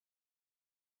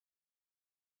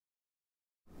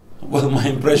Well, my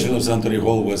impression of Suntory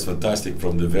Hall was fantastic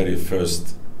from the very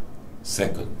first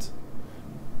second.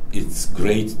 It's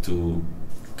great to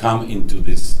come into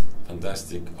this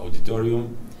fantastic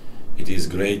auditorium. It is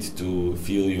great to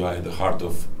feel you are at the heart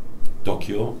of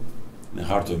Tokyo, in the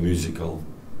heart of musical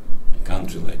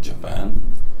country like Japan.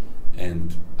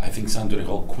 And I think Suntory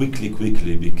Hall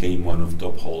quickly became one of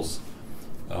top halls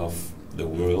of the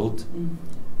world.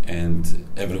 And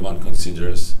everyone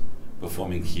considers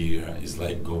performing here is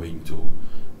like going to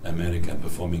America and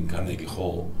performing Carnegie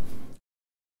Hall.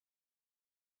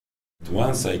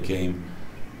 Once I came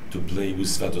to play with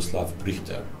Sviatoslav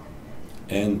Richter,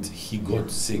 and he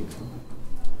got sick.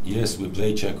 Yes, we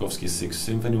played Tchaikovsky's Sixth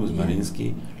Symphony with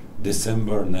Mariinsky,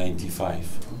 December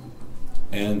 '95.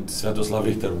 And Sviatoslav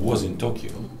Richter was in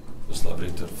Tokyo. Sviatoslav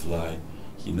Richter fly.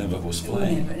 He never was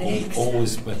flying.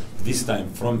 Always, but this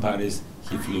time from Paris,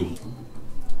 he flew.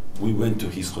 We went to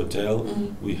his hotel.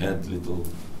 We had little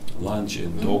lunch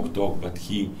and talk, but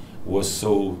he was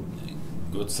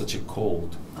got such a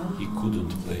cold. He couldn't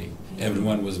play.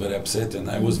 Everyone was very upset, and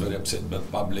I was very upset,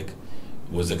 but public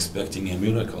was expecting a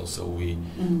miracle, so we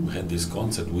had this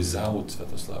concert without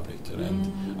Sviatoslav Richter,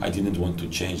 and I didn't want to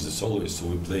change the soloist, so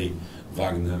we played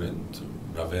Wagner and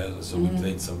Ravel, so we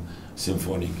played some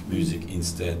symphonic music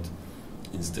instead,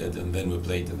 and then we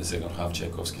played in the second half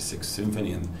Tchaikovsky's Sixth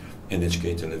Symphony, and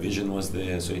NHK television was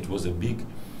there, so it was a big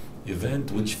event,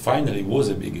 which finally was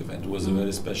a big event. It was a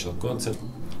very special concert.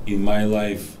 In my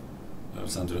life,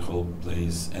 Suntory Hall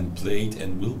plays and played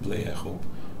and will play, I hope,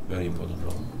 very important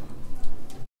role.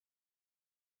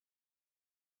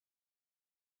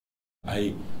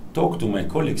 I talk to my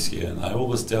colleagues here, and I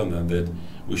always tell them that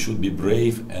we should be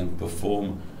brave and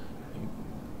perform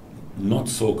not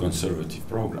so conservative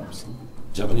programs.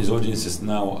 Japanese audiences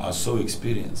now are so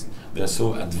experienced, they are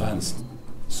so advanced,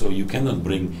 so you cannot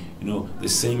bring, the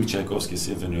same Tchaikovsky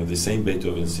symphony or the same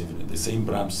Beethoven symphony, the same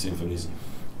Brahms symphonies.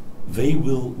 They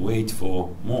will wait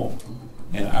for more,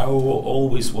 and I will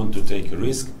always want to take a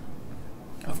risk.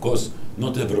 Of course,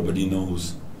 not everybody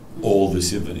knows all the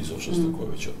symphonies of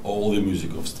Shostakovich, or all the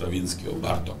music of Stravinsky or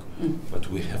Bartok, but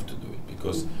we have to do it,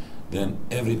 because then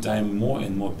every time more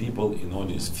and more people in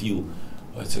audience feel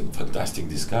it's a fantastic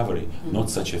discovery, not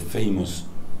such a famous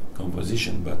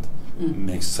composition, but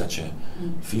makes such a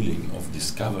feeling of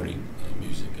discovering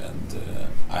music, and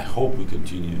I hope we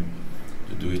continue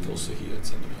to do it also here at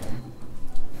Suntory Hall.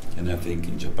 And I think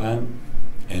in Japan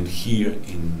and here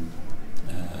in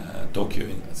Tokyo,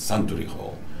 in Suntory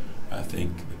Hall, I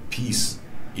think peace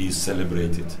is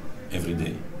celebrated every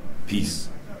day. Peace,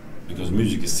 because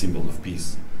music is symbol of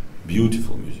peace.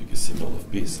 Beautiful music is symbol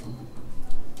of peace.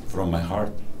 From my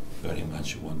heart, very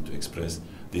much want to express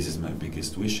this is my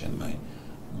biggest wish and my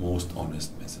most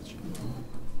honest message.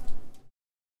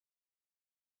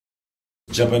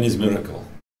 Japanese miracle.